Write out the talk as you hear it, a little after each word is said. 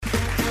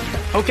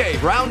Okay,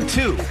 round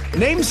two.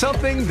 Name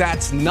something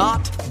that's not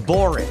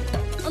boring.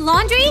 A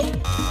laundry?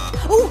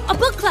 Ooh, a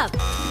book club.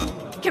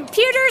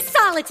 Computer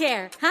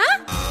solitaire,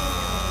 huh?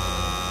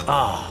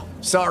 Ah,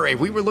 sorry,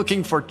 we were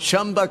looking for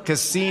Chumba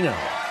Casino.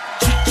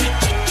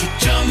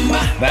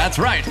 That's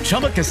right,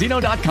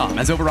 ChumbaCasino.com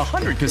has over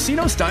 100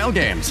 casino-style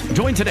games.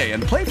 Join today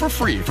and play for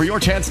free for your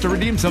chance to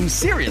redeem some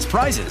serious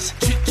prizes.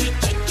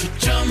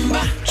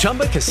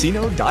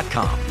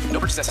 ChumbaCasino.com. No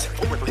purchase necessary.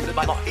 Void where prohibited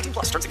by law. 18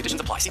 plus. Terms and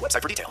conditions apply. See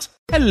website for details.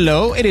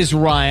 Hello, it is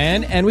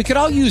Ryan, and we could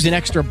all use an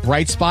extra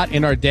bright spot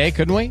in our day,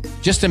 couldn't we?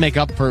 Just to make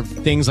up for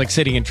things like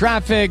sitting in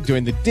traffic,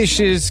 doing the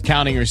dishes,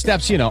 counting your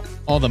steps, you know,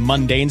 all the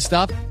mundane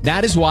stuff.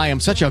 That is why I'm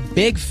such a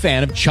big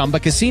fan of Chumba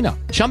Casino.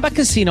 Chumba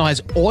Casino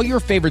has all your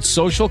favorite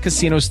social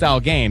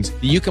casino-style games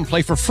that you can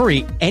play for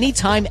free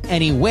anytime,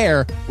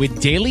 anywhere with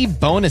daily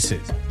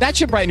bonuses. That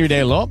should brighten your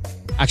day a little.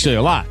 Actually,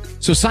 a lot.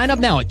 So sign up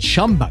now at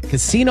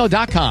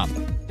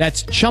ChumbaCasino.com.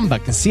 That's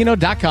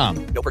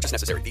ChumbaCasino.com. No purchase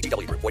necessary.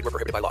 VGW Group. Void where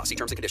prohibited by law. See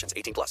terms and conditions.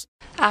 18 plus.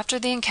 After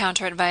the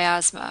encounter at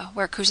Vyazma,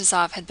 where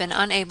Kutuzov had been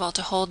unable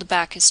to hold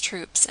back his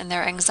troops in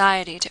their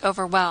anxiety to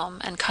overwhelm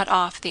and cut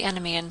off the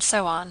enemy and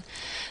so on,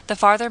 the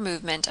farther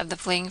movement of the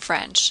fleeing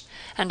French,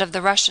 and of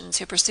the Russians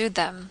who pursued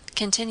them,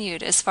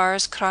 continued as far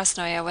as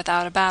Krasnoye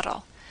without a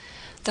battle.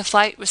 The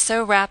flight was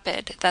so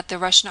rapid that the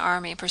Russian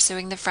army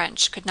pursuing the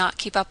French could not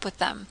keep up with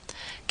them.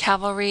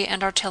 Cavalry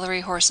and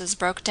artillery horses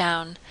broke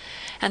down,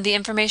 and the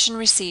information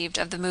received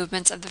of the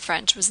movements of the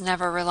French was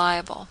never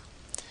reliable.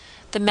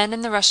 The men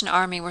in the Russian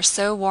army were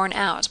so worn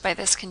out by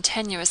this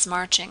continuous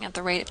marching at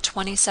the rate of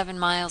 27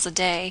 miles a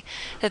day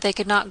that they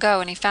could not go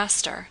any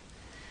faster.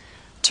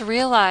 To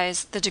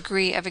realize the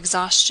degree of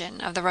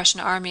exhaustion of the Russian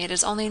army, it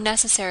is only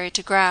necessary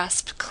to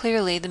grasp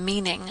clearly the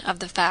meaning of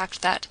the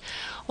fact that,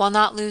 while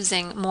not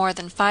losing more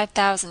than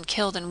 5,000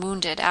 killed and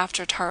wounded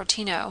after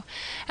Tarútino,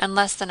 and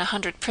less than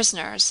 100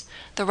 prisoners,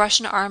 the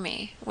Russian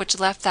army, which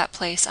left that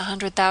place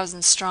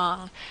 100,000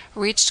 strong,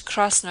 reached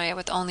Krasnoye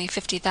with only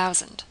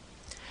 50,000.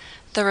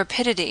 The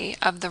rapidity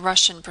of the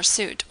Russian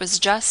pursuit was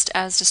just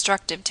as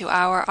destructive to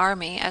our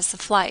army as the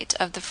flight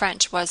of the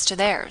French was to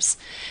theirs.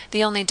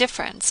 The only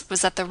difference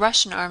was that the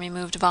Russian army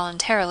moved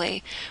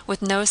voluntarily,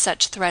 with no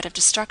such threat of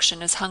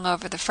destruction as hung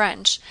over the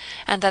French,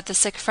 and that the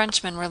sick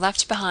Frenchmen were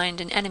left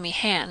behind in enemy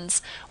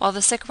hands, while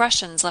the sick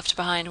Russians left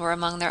behind were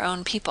among their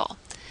own people.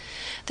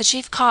 The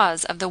chief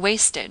cause of the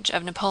wastage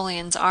of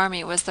Napoleon's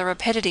army was the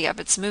rapidity of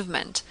its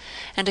movement,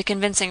 and a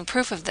convincing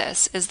proof of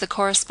this is the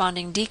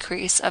corresponding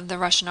decrease of the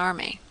Russian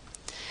army.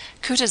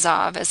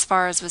 Kutuzov, as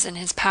far as was in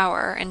his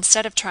power,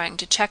 instead of trying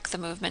to check the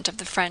movement of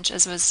the French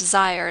as was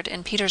desired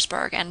in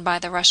Petersburg and by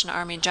the Russian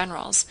army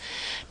generals,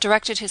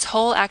 directed his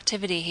whole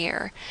activity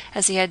here,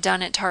 as he had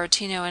done at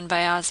Tarútino and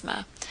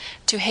Vyazma,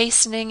 to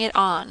hastening it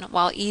on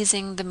while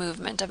easing the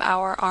movement of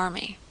our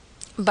army.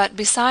 But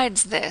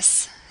besides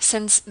this,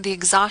 since the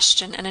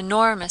exhaustion and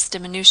enormous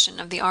diminution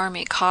of the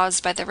army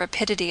caused by the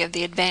rapidity of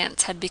the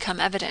advance had become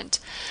evident,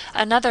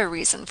 another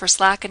reason for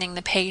slackening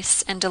the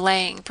pace and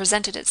delaying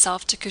presented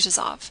itself to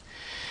Kutuzov.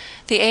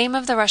 The aim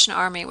of the Russian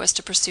army was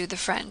to pursue the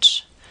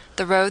French.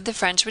 The road the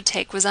French would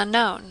take was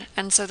unknown,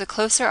 and so the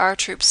closer our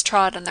troops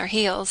trod on their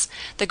heels,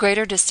 the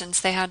greater distance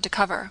they had to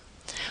cover.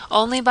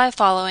 Only by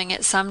following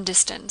at some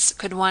distance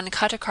could one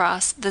cut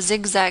across the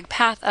zigzag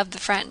path of the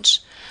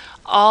French.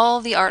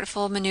 All the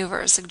artful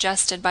maneuvers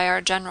suggested by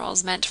our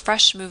generals meant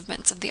fresh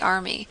movements of the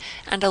army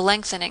and a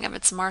lengthening of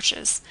its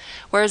marches,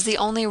 whereas the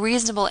only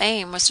reasonable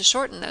aim was to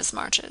shorten those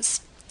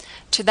marches.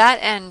 To that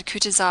end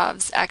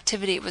Kutuzov's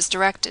activity was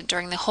directed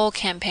during the whole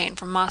campaign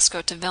from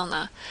Moscow to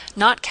Vilna,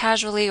 not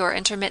casually or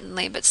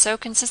intermittently, but so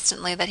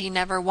consistently that he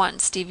never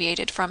once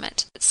deviated from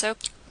it. So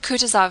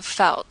Kutuzov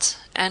felt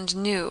and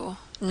knew,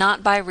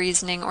 not by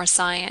reasoning or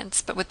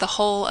science, but with the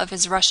whole of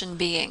his Russian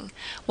being,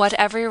 what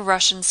every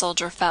Russian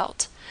soldier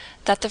felt,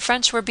 that the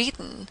French were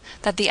beaten,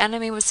 that the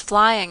enemy was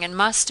flying and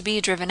must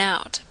be driven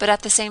out, but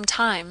at the same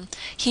time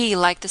he,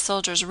 like the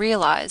soldiers,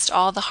 realized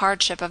all the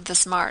hardship of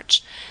this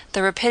march,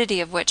 the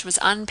rapidity of which was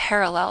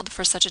unparalleled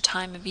for such a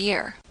time of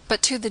year.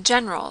 But to the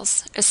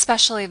generals,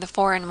 especially the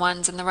foreign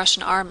ones in the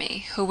Russian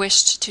army, who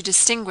wished to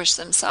distinguish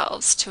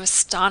themselves, to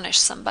astonish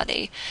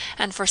somebody,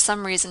 and for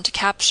some reason to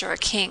capture a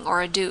king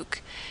or a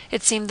duke,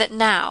 it seemed that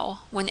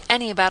now, when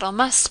any battle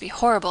must be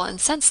horrible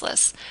and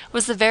senseless,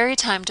 was the very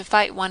time to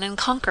fight one and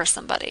conquer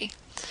somebody.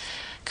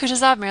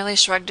 Kutuzov merely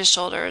shrugged his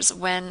shoulders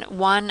when,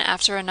 one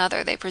after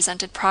another, they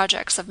presented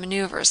projects of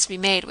maneuvers to be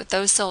made with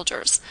those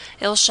soldiers,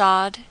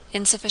 ill-shod,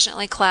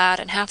 insufficiently clad,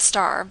 and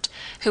half-starved,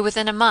 who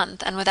within a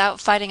month and without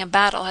fighting a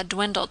battle had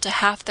dwindled to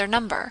half their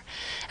number,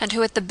 and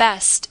who at the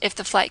best, if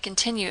the flight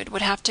continued,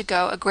 would have to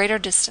go a greater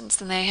distance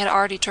than they had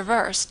already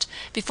traversed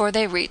before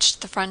they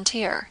reached the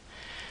frontier.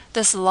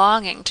 This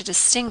longing to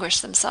distinguish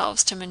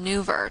themselves, to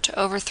maneuver, to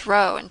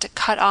overthrow, and to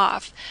cut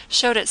off,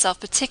 showed itself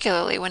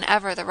particularly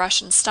whenever the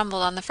Russians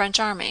stumbled on the French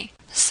army.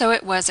 So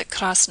it was at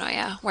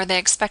Krasnoye, where they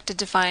expected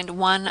to find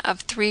one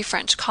of 3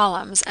 French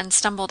columns and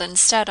stumbled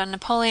instead on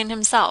Napoleon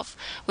himself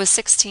with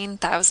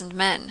 16,000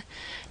 men.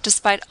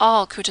 Despite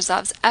all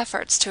Kutuzov's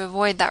efforts to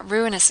avoid that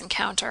ruinous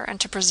encounter and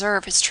to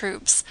preserve his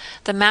troops,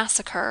 the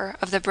massacre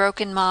of the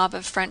broken mob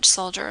of French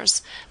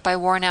soldiers by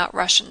worn-out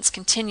Russians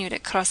continued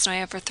at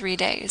Krasnoye for 3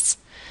 days.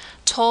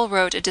 Toll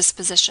wrote a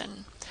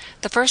disposition.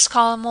 The first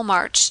column will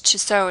march to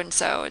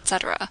so-and-so,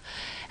 etc.,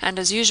 and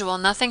as usual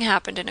nothing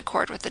happened in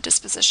accord with the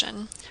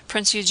disposition.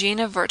 Prince Eugene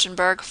of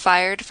Württemberg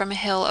fired from a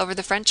hill over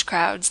the French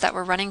crowds that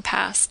were running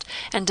past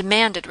and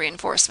demanded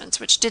reinforcements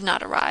which did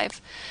not arrive.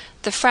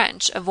 The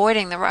French,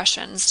 avoiding the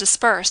Russians,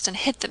 dispersed and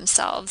hid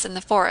themselves in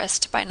the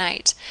forest by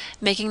night,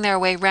 making their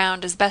way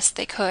round as best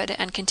they could,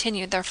 and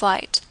continued their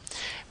flight.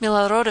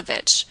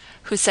 Milorodovich,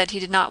 who said he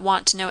did not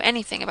want to know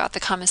anything about the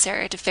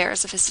commissariat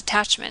affairs of his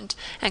detachment,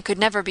 and could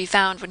never be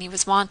found when he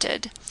was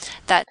wanted,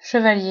 that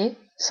Chevalier,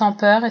 sans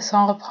peur et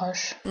sans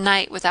reproche.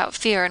 knight without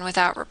fear and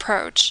without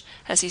reproach,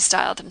 as he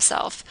styled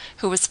himself,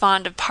 who was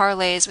fond of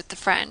parleys with the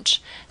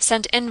French,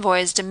 sent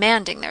envoys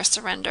demanding their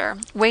surrender,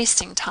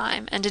 wasting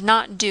time, and did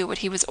not do what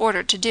he was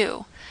ordered to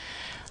do.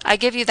 "I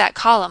give you that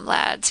column,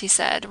 lads," he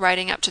said,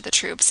 riding up to the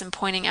troops and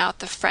pointing out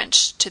the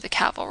French to the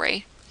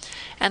cavalry.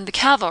 And the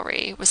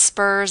cavalry, with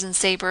spurs and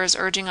sabres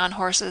urging on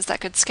horses that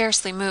could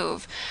scarcely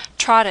move,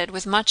 trotted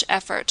with much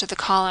effort to the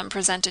column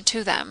presented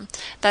to them,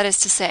 that is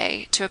to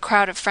say, to a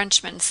crowd of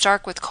Frenchmen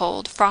stark with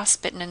cold,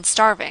 frostbitten and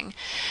starving,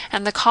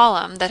 and the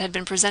column that had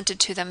been presented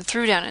to them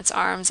threw down its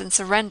arms and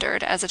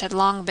surrendered as it had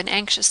long been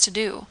anxious to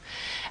do.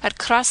 At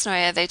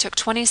Krasnoye they took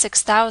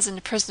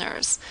 26,000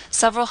 prisoners,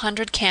 several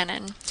hundred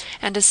cannon,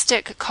 and a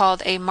stick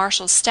called a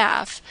marshal's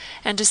staff,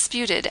 and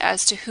disputed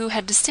as to who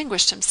had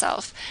distinguished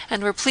himself,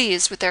 and were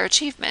pleased with their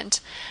achievement,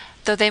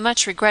 though they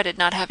much regretted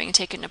not having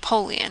taken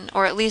Napoleon,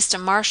 or at least a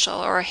marshal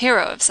or a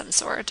hero of some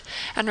sort,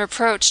 and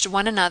reproached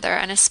one another,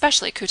 and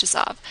especially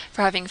Kutuzov,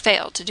 for having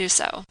failed to do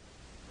so.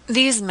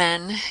 These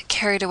men,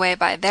 carried away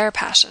by their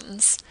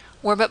passions,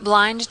 were but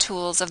blind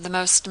tools of the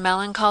most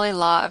melancholy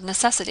law of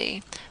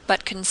necessity,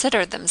 but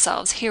considered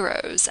themselves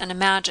heroes, and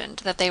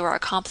imagined that they were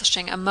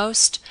accomplishing a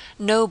most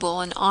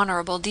noble and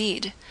honorable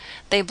deed.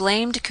 They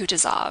blamed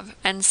Kutuzov,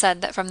 and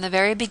said that from the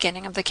very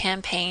beginning of the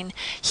campaign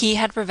he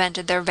had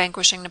prevented their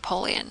vanquishing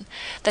Napoleon,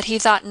 that he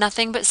thought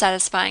nothing but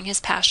satisfying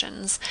his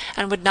passions,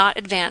 and would not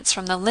advance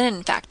from the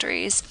linen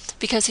factories,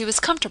 because he was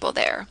comfortable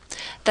there,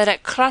 that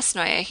at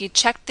Krasnoye he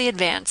checked the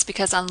advance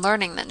because on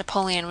learning that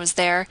Napoleon was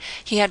there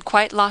he had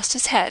quite lost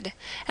his head,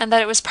 and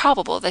that it was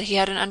probable that he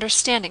had an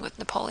understanding with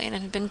Napoleon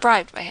and had been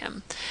bribed by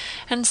him,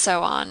 and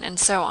so on, and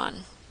so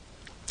on.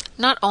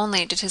 Not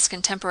only did his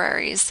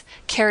contemporaries,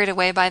 carried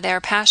away by their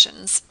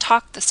passions,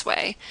 talk this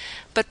way,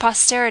 but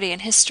posterity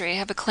and history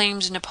have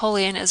acclaimed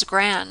Napoleon as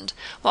grand,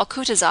 while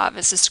Kutuzov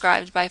is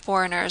described by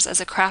foreigners as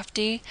a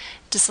crafty,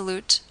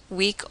 dissolute,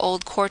 weak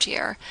old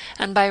courtier,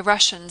 and by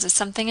Russians as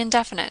something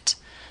indefinite,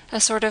 a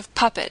sort of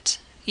puppet,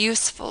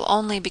 useful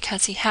only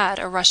because he had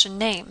a Russian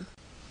name.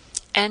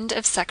 End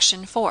of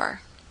section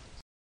 4.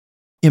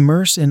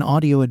 Immerse in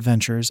audio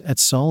adventures at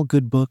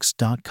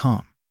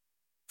saulgoodbooks.com.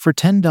 For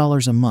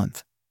 $10 a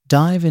month,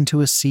 dive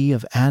into a sea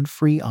of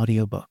ad-free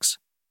audiobooks.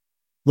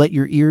 Let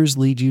your ears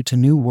lead you to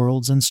new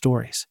worlds and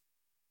stories.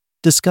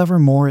 Discover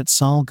more at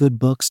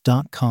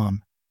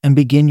saulgoodbooks.com and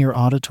begin your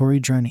auditory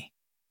journey.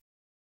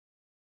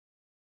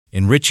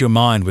 Enrich your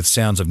mind with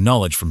sounds of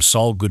knowledge from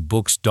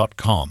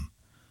saulgoodbooks.com.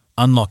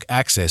 Unlock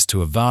access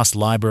to a vast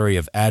library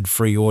of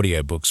ad-free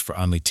audiobooks for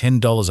only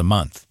 $10 a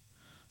month.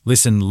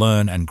 Listen,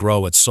 learn, and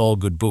grow at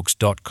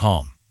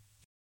saulgoodbooks.com.